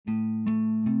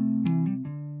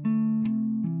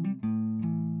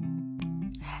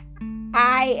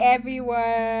Hi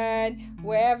everyone,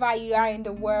 wherever you are in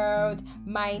the world.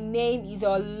 My name is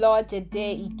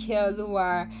Olojede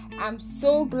Ikelua. I'm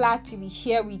so glad to be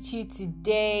here with you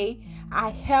today. I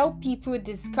help people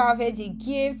discover their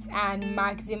gifts and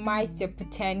maximize their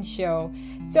potential.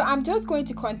 So I'm just going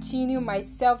to continue my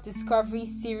self-discovery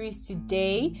series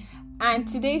today. And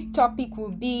today's topic will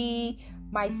be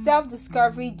my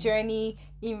self-discovery journey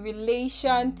in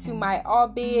relation to my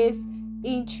hobbies,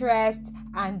 interests,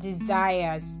 and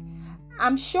desires.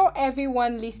 I'm sure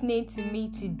everyone listening to me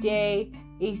today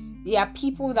there are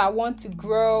people that want to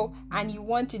grow and you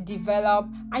want to develop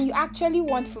and you actually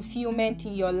want fulfillment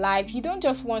in your life. You don't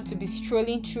just want to be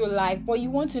strolling through life, but you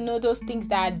want to know those things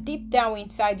that are deep down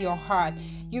inside your heart.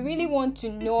 You really want to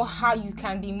know how you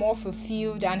can be more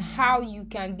fulfilled and how you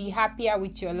can be happier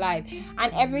with your life.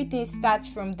 And everything starts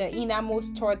from the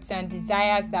innermost thoughts and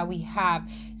desires that we have.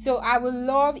 So I would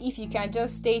love if you can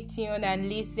just stay tuned and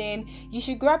listen. You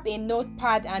should grab a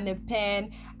notepad and a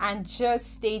pen and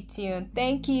just stay tuned.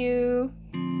 Thank you.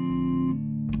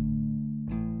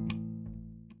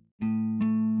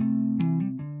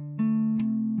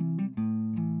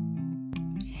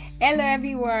 Hello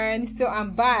everyone. So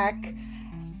I'm back.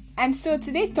 And so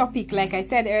today's topic, like I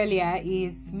said earlier,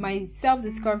 is my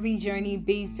self-discovery journey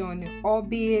based on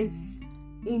hobbies,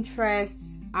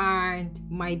 interests, and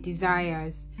my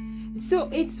desires. So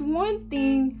it's one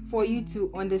thing for you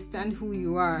to understand who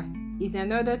you are. It's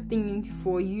another thing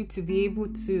for you to be able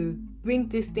to bring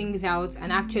these things out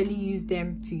and actually use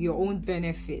them to your own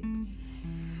benefit.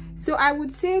 So I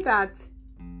would say that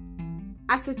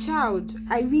as a child,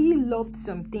 I really loved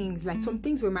some things. Like some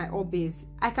things were my hobbies.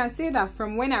 I can say that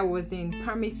from when I was in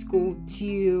primary school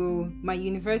to my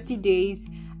university days,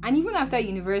 and even after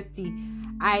university,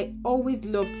 I always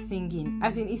loved singing.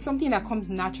 As in, it's something that comes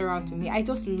natural to me. I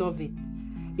just love it.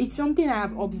 It's something I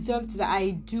have observed that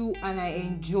I do and I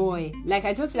enjoy. Like,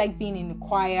 I just like being in the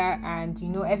choir and,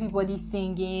 everybody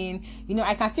singing.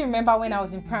 I can still remember when I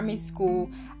was in primary school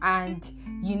and,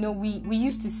 we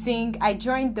used to sing. I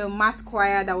joined the mass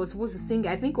choir that was supposed to sing,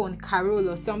 I think, on carol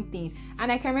or something.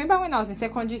 And I can remember when I was in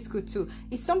secondary school too.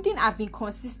 It's something I've been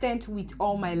consistent with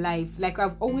all my life. Like,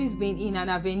 I've always been in an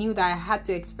avenue that I had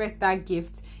to express that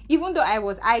gift. Even though I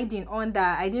was hiding under,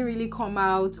 I didn't really come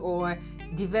out or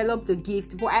develop the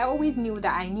gift, but I always knew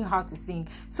that I knew how to sing.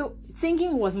 So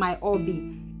singing was my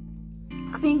hobby.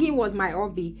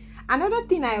 Another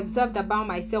thing I observed about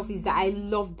myself is that I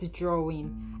loved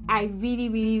drawing. I really,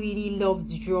 really, really loved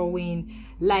drawing.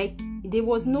 Like, there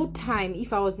was no time.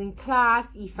 If I was in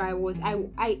class, in fact,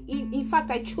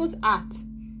 I chose art.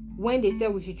 When they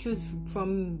said we should choose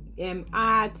from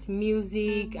art,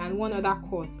 music, and one other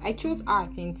course, I chose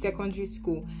art in secondary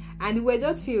school. And we were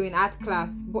just few in art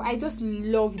class, but I just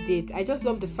loved it. I just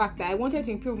loved the fact that I wanted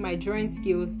to improve my drawing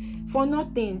skills for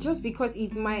nothing, just because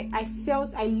I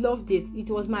felt I loved it. It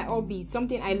was my hobby,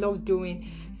 something I loved doing.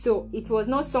 So it was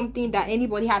not something that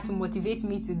anybody had to motivate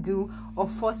me to do or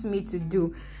force me to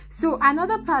do. So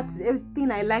another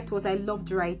thing I liked was I loved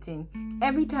writing.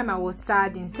 Every time I was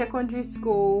sad in secondary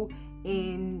school,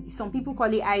 in some people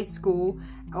call it high school,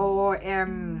 or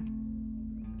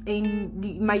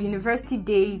my university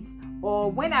days, or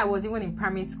when I was even in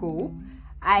primary school,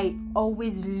 I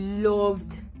always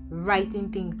loved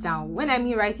writing things down. When I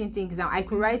mean writing things down, I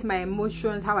could write my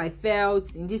emotions, how I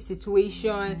felt in this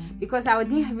situation, because I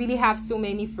didn't really have so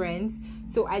many friends.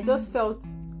 So I just felt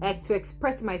like to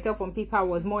express myself on paper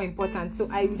was more important. So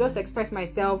I just express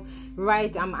myself,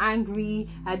 right? I'm angry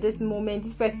at this moment.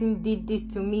 This person did this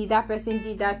to me. That person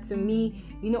did that to me.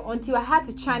 Until I had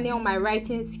to channel my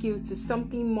writing skills to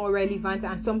something more relevant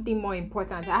and something more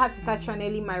important. I had to start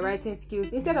channeling my writing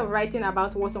skills. Instead of writing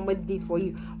about what somebody did for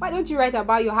you, why don't you write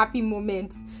about your happy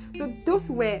moments? So those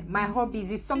were my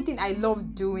hobbies. It's something I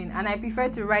love doing, and I prefer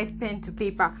to write pen to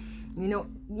paper,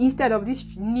 instead of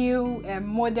this new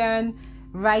modern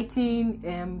writing,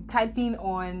 typing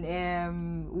on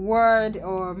Word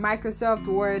or Microsoft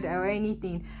Word or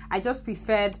anything. I just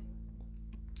preferred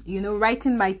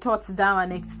writing my thoughts down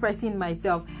and expressing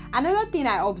myself. Another thing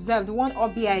I observed, one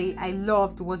hobby I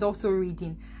loved was also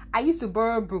reading. I used to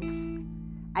borrow books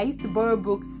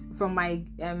from my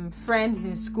friends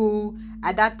in school.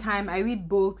 At that time, I read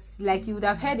books. Like you would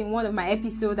have heard in one of my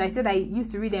episodes, I said I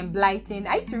used to read Enlightened.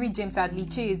 I used to read James Hadley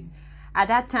Chase. At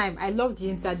that time, I loved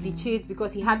James Hadley Chase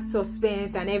because he had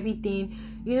suspense and everything.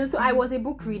 So I was a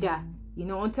book reader,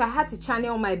 until I had to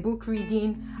channel my book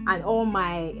reading and all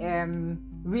my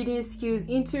reading skills,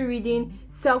 into reading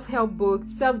self-help books,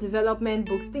 self-development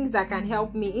books, things that can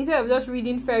help me instead of just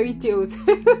reading fairy tales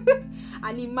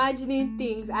and imagining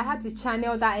things. I had to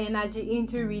channel that energy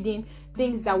into reading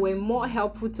things that were more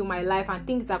helpful to my life and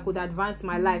things that could advance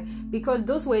my life, because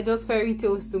those were just fairy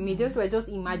tales to me. Those were just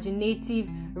imaginative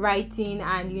writing,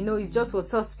 and it's just for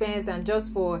suspense and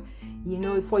just for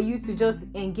for you to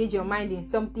just engage your mind in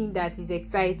something that is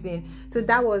exciting. So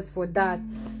that was for that.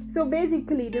 So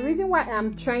basically, the reason why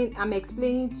I'm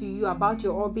explaining to you about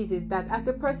your hobbies is that as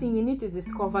a person, you need to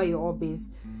discover your hobbies.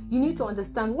 You need to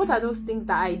understand what are those things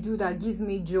that I do that gives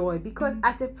me joy, because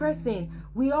as a person,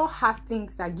 we all have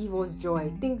things that give us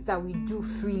joy, things that we do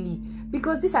freely,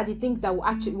 because these are the things that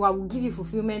will give you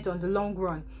fulfillment on the long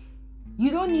run. You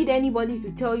don't need anybody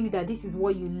to tell you that this is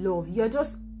what you love. You're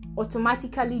just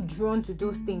automatically drawn to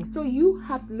those things. So you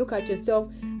have to look at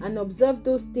yourself and observe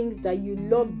those things that you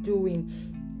love doing.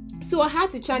 So I had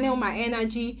to channel my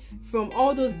energy from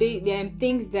all those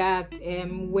things that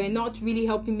were not really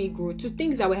helping me grow to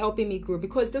things that were helping me grow,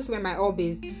 because those were my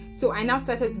hobbies. So I now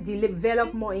started to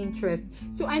develop more interest.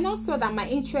 So I now saw that my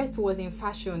interest was in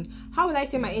fashion. How would I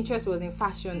say my interest was in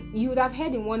fashion? You would have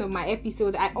heard in one of my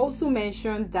episodes, I also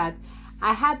mentioned that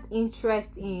I had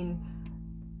interest in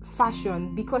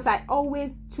fashion because I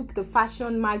always took the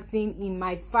fashion magazine in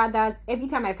my father's. Every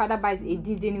time my father buys a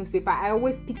Disney newspaper, I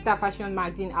always pick that fashion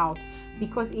magazine out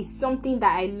because it's something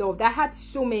that I loved. I had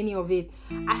so many of it.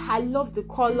 I loved the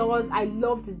colors. I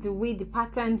loved the way the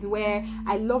patterns were.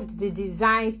 I loved the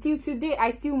designs. Till today,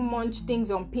 I still munch things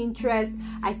on Pinterest.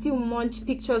 I still munch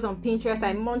pictures on Pinterest.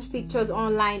 I munch pictures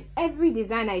online. Every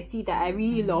design I see that I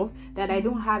really love that I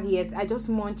don't have yet, I just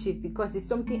munch it because it's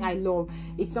something I love.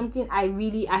 It's something I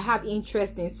have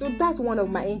interest in. So that's one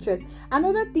of my interests.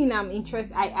 Another thing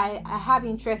I have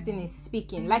interest in is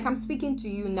speaking. Like I'm speaking to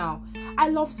you now. I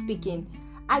love speaking.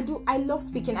 I love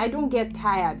speaking. I don't get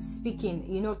tired speaking,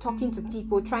 talking to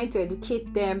people, trying to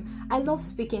educate them. I love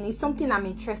speaking. It's something I'm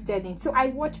interested in. So I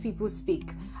watch people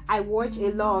speak. I watch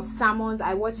a lot of sermons.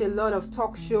 I watch a lot of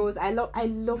talk shows. I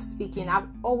love speaking.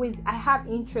 I have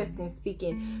interest in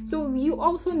speaking. So you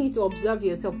also need to observe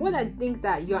yourself. What are the things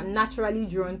that you are naturally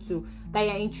drawn to, that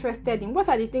you're interested in? What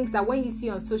are the things that when you see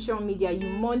on social media, you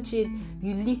munch it,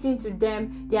 you listen to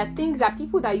them? There are things that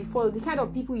people that you follow, the kind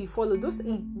of people you follow,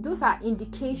 those are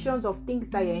indications of things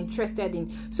that you're interested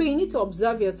in. So you need to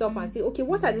observe yourself and say, okay,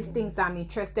 what are these things that I'm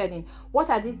interested in? What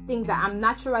are these things that I'm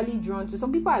naturally drawn to?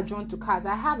 Some people are drawn to cars.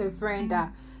 I have a friend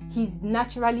that he's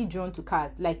naturally drawn to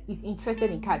cars, like he's interested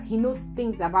in cars. He knows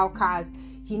things about cars.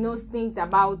 He knows things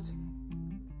about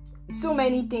so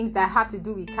many things that have to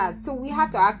do with cars. So we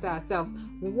have to ask ourselves,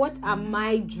 what am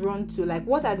I drawn to? Like,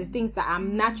 what are the things that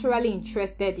I'm naturally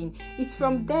interested in? It's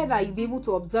from there that you'll be able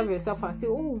to observe yourself and say,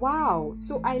 oh wow,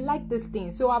 so I like this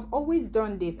thing. So I've always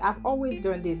done this.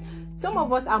 Some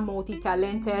of us are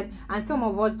multi-talented and some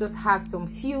of us just have some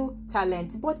few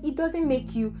talents, but it doesn't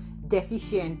make you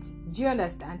deficient. Do you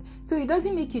understand? So it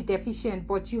doesn't make you deficient,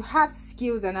 but you have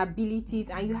skills and abilities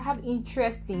and you have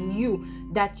interests in you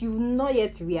that you've not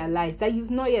yet realized, that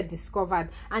you've not yet discovered,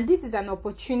 and this is an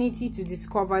opportunity to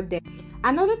discover them.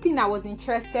 Another thing I was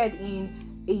interested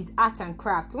in is art and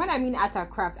craft. When I mean art and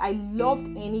craft, I loved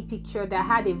any picture that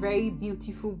had a very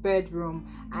beautiful bedroom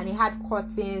and it had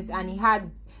curtains and it had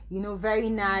very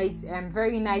nice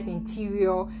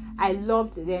interior. I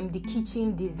loved the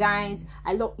kitchen designs.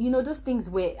 I love, those things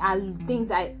are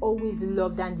things I always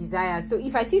loved and desired. So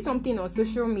if I see something on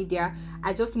social media,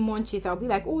 I just munch it. I'll be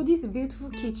like, oh, this is a beautiful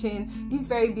kitchen, this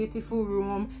very beautiful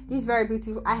room, this very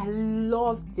beautiful. I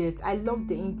loved it. I loved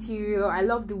the interior. I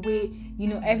love the way,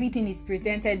 everything is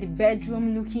presented. The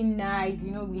bedroom looking nice.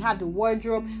 We have the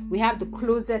wardrobe, we have the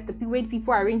closet, the way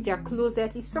people arrange their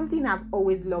closet. It's something I've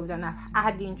always loved and I've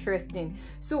had interest in.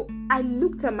 So I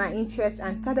looked at my interest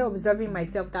and started observing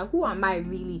myself, that who am I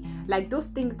really? Like those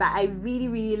things that I really,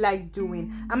 really like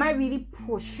doing. Am I really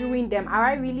pursuing them? Are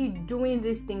I really doing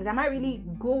these things? Am I really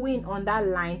going on that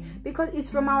line? Because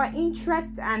it's from our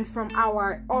interests and from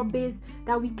our hobbies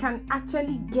that we can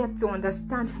actually get to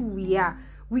understand who we are.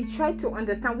 We try to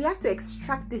understand, we have to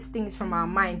extract these things from our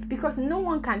minds, because no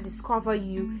one can discover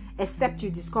you except you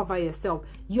discover yourself.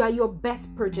 You are your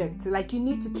best project. Like, you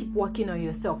need to keep working on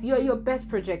yourself. You are your best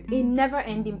project, a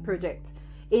never-ending project.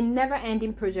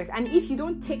 And if you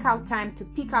don't take out time to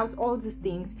pick out all these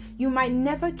things, you might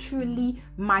never truly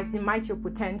maximize your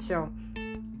potential.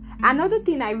 Another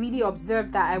thing I really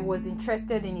observed that I was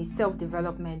interested in is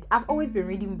self-development. I've always been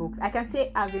reading books. I can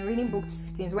say I've been reading books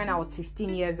since when I was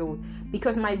 15 years old,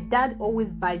 because my dad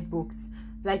always buys books.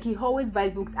 Like, he always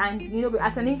buys books, and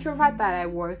as an introvert that I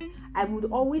was, I would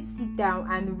always sit down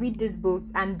and read these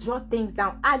books and jot things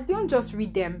down. I don't just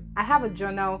read them. I have a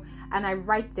journal and I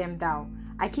write them down.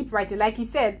 I keep writing. Like you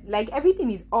said, like, everything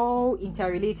is all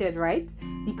interrelated, right?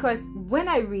 Because when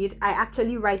I read, I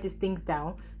actually write these things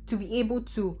down to be able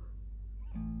to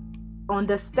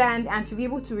understand and to be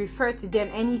able to refer to them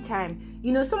anytime.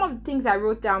 Some of the things I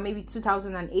wrote down maybe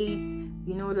 2008,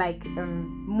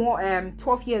 more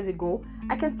 12 years ago,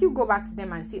 I can still go back to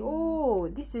them and say, oh,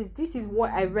 this is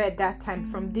what I read that time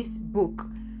from this book.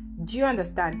 Do you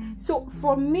understand? So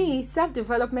for me,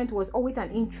 self-development was always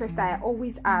an interest that I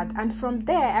always had, and from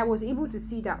there I was able to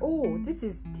see that, oh, this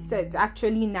is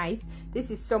actually nice.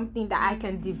 This is something that I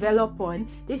can develop on.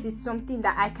 This is something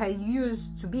that I can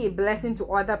use to be a blessing to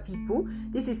other people.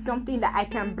 This is something that I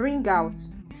can bring out.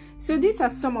 So these are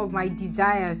some of my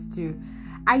desires too.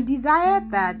 I desire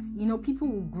that people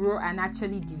will grow and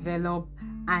actually develop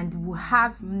and will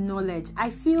have knowledge. I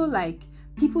feel like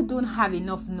people don't have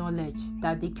enough knowledge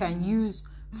that they can use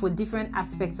for different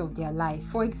aspects of their life.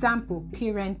 For example,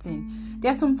 parenting.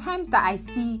 There are some times that I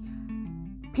see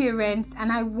parents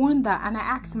and I wonder and I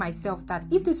ask myself that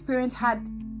if this parent had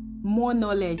more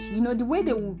knowledge, the way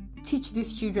they will teach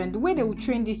these children, the way they will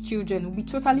train these children will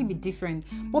totally be different.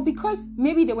 But because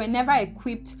maybe they were never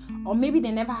equipped, or maybe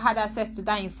they never had access to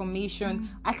that information,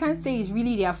 I can't say it's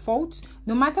really their fault.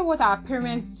 No matter what our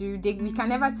parents do, we can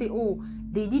never say, oh,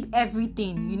 they did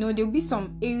everything. There'll be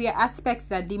some aspects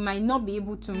that they might not be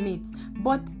able to meet.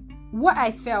 But what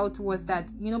I felt was that,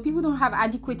 people don't have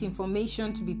adequate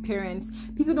information to be parents.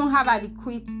 People don't have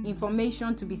adequate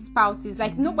information to be spouses.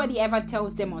 Like, nobody ever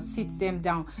tells them or sits them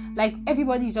down. Like,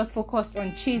 everybody's just focused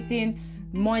on chasing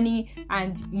money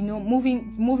and,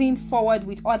 moving forward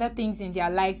with other things in their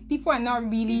life. People are not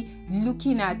really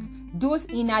looking at those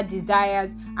inner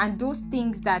desires and those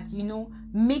things that,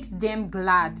 makes them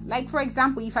glad. Like, for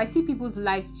example, if I see people's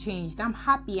lives changed, I'm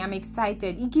happy, I'm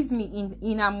excited. It gives me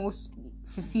innermost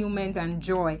fulfillment and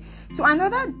joy. So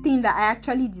another thing that I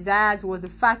actually desired was the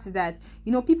fact that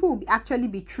people will actually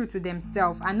be true to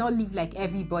themselves and not live like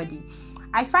everybody.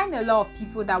 I find a lot of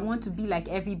people that want to be like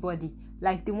everybody,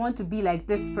 like they want to be like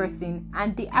this person,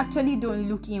 and they actually don't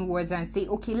look inwards and say,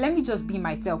 okay, let me just be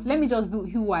myself, let me just be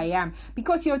who I am.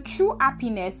 Because your true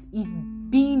happiness is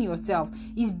being yourself,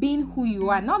 is being who you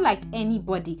are, not like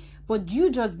anybody, but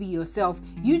you just be yourself.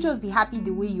 You just be happy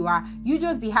the way you are. You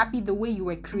just be happy the way you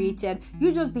were created.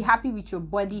 You just be happy with your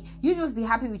body. You just be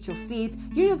happy with your face.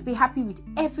 You just be happy with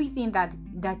everything that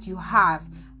you have,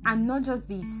 and not just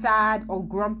be sad or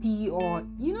grumpy, or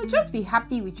just be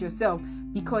happy with yourself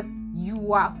because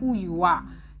you are who you are.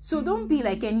 So don't be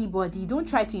like anybody. Don't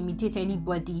try to imitate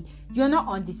anybody. You're not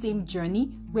on the same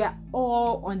journey. We're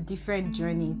all on different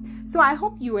journeys. So I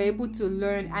hope you were able to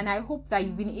learn, and I hope that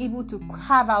you've been able to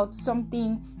carve out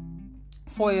something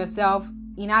for yourself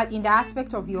in the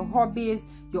aspect of your hobbies,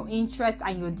 your interests,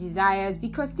 and your desires,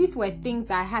 because these were things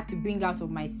that I had to bring out of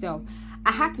myself.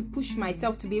 I had to push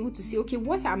myself to be able to say, okay,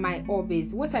 what are my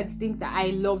hobbies? What are the things that I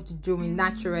loved doing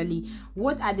naturally?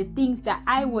 What are the things that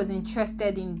I was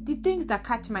interested in? The things that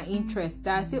catch my interest,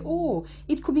 that I say, oh,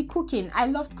 it could be cooking. I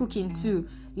loved cooking too.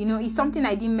 It's something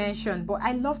I didn't mention, but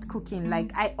I loved cooking.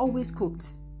 Like, I always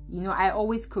cooked. I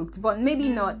always cooked, but maybe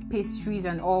not pastries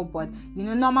and all, but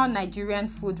normal Nigerian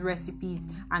food recipes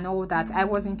and all that. I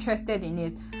was interested in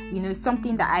it.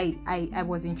 Something that I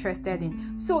was interested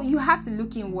in. So you have to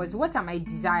look inwards. What are my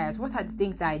desires? What are the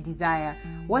things that I desire?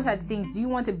 What are the things? Do you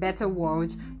want a better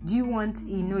world? Do you want,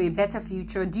 a better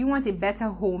future? Do you want a better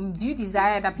home? Do you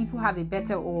desire that people have a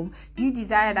better home? Do you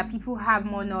desire that people have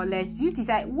more knowledge?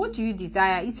 What do you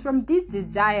desire? It's from these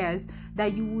desires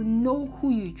that you will know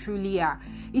who you truly are.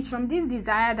 It's from this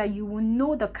desire that you will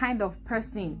know the kind of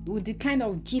person with the kind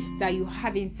of gifts that you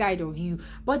have inside of you.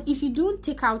 But if you don't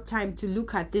take out time to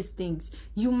look at these things,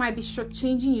 you might be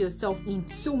shortchanging yourself in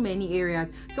so many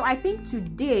areas. So I think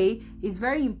today is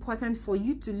very important for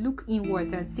you to look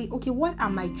inwards and say, okay, what are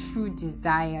my true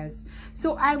desires?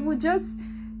 So I will just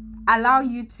allow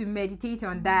you to meditate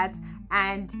on that,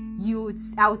 and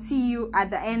I'll see you at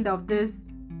the end of this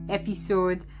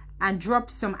episode and drop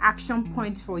some action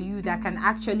points for you that can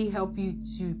actually help you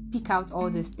to pick out all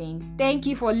these things. Thank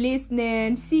you for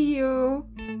listening. See you.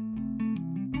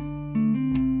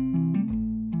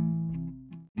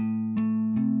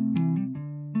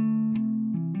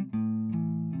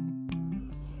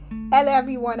 Hello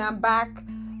everyone, I'm back.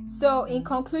 So in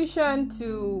conclusion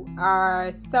to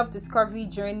our self-discovery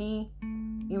journey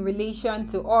in relation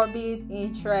to hobbies,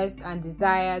 interests, and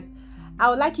desires, I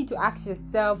would like you to ask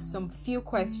yourself some few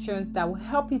questions that will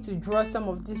help you to draw some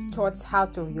of these thoughts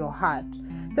out of your heart.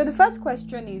 So the first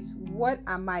question is, what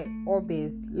are my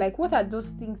hobbies? Like, what are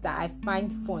those things that I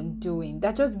find fun doing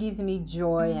that just gives me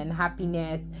joy and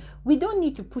happiness? We don't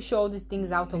need to push all these things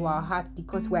out of our heart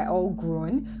because we're all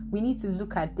grown. We need to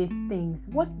look at these things.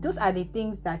 Those are the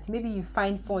things that maybe you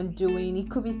find fun doing. It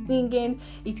could be singing,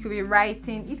 it could be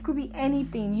writing, it could be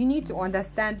anything. You need to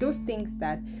understand those things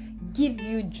that gives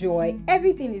you joy.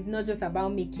 Everything is not just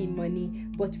about making money,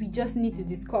 but we just need to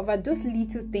discover those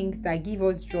little things that give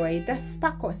us joy, that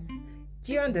spark us.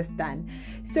 Do you understand?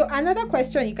 So another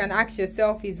question you can ask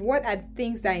yourself is, what are the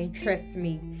things that interest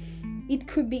me? It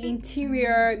could be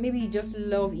interior. Maybe you just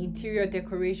love interior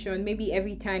decoration. Maybe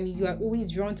every time you are always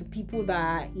drawn to people that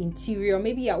are interior.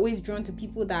 Maybe you're always drawn to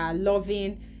people that are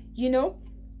loving,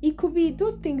 It could be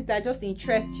those things that just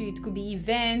interest you. It could be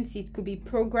events, it could be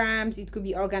programs, it could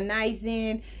be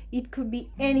organizing, it could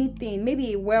be anything.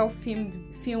 Maybe a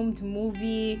well-filmed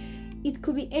movie. It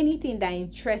could be anything that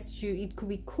interests you. It could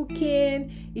be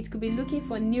cooking. It could be looking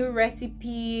for new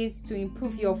recipes to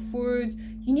improve your food.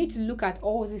 You need to look at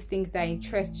all these things that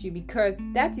interest you, because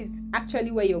that is actually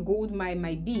where your gold mine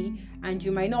might be, and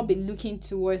you might not be looking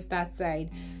towards that side.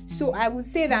 So I would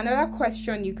say that another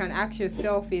question you can ask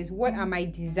yourself is, what are my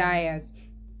desires?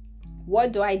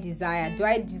 What do I desire? Do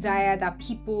I desire that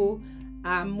people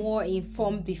are more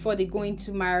informed before they go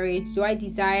into marriage? Do I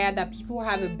desire that people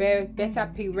have a better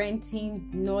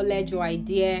parenting knowledge or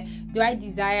idea? Do I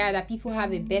desire that people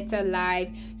have a better life?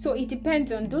 So it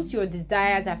depends on those. Your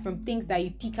desires are from things that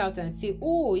you pick out and say,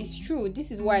 oh, it's true,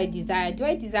 this is what I desire. Do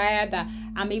I desire that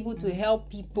I'm able to help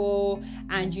people,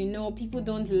 and people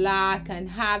don't lack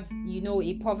and have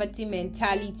a poverty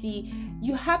mentality?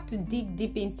 You have to dig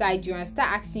deep inside you and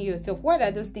start asking yourself, what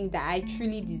are those things that I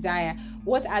truly desire?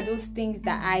 What are those things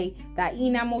that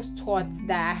innermost thoughts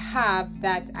that I have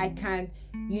that I can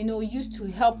use to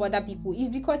help other people? Is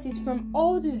because it's from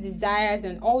all these desires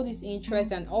and all these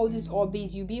interests and all these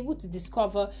hobbies you'll be able to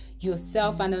discover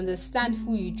yourself and understand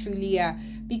who you truly are.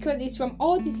 Because it's from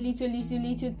all these little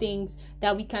things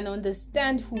that we can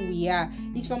understand who we are.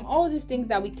 It's from all these things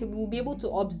that we'll be able to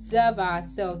observe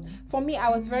ourselves. For me, I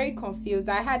was very confused.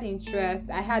 I had interests,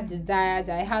 I had desires,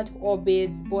 I had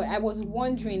hobbies, but I was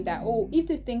wondering that, if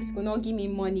these things could not give me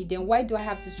money, then why do I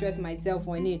have to stress myself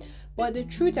on it? But the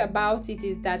truth about it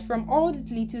is that from all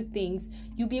these little things,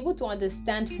 you'll be able to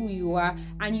understand who you are,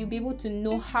 and you'll be able to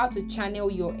know how to channel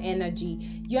your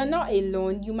energy. You're not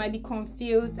alone. You might be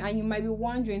confused and you might be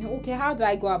wondering, okay, how do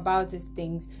I go about these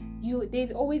things?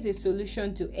 There's always a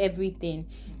solution to everything.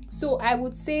 So I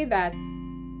would say that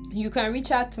you can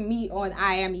reach out to me on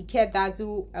I am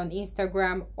Ikedazu on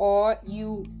Instagram, or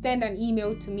you send an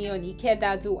email to me on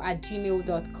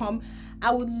ikedazu@gmail.com.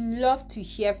 I would love to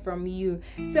hear from you.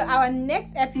 So our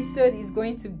next episode is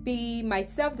going to be my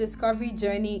self-discovery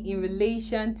journey in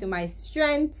relation to my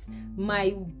strengths,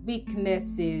 my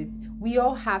weaknesses. We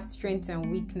all have strengths and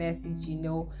weaknesses,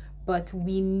 but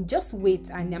we just wait,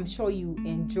 and I'm sure you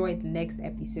enjoy the next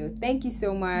episode. Thank you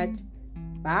so much.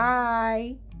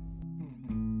 Bye.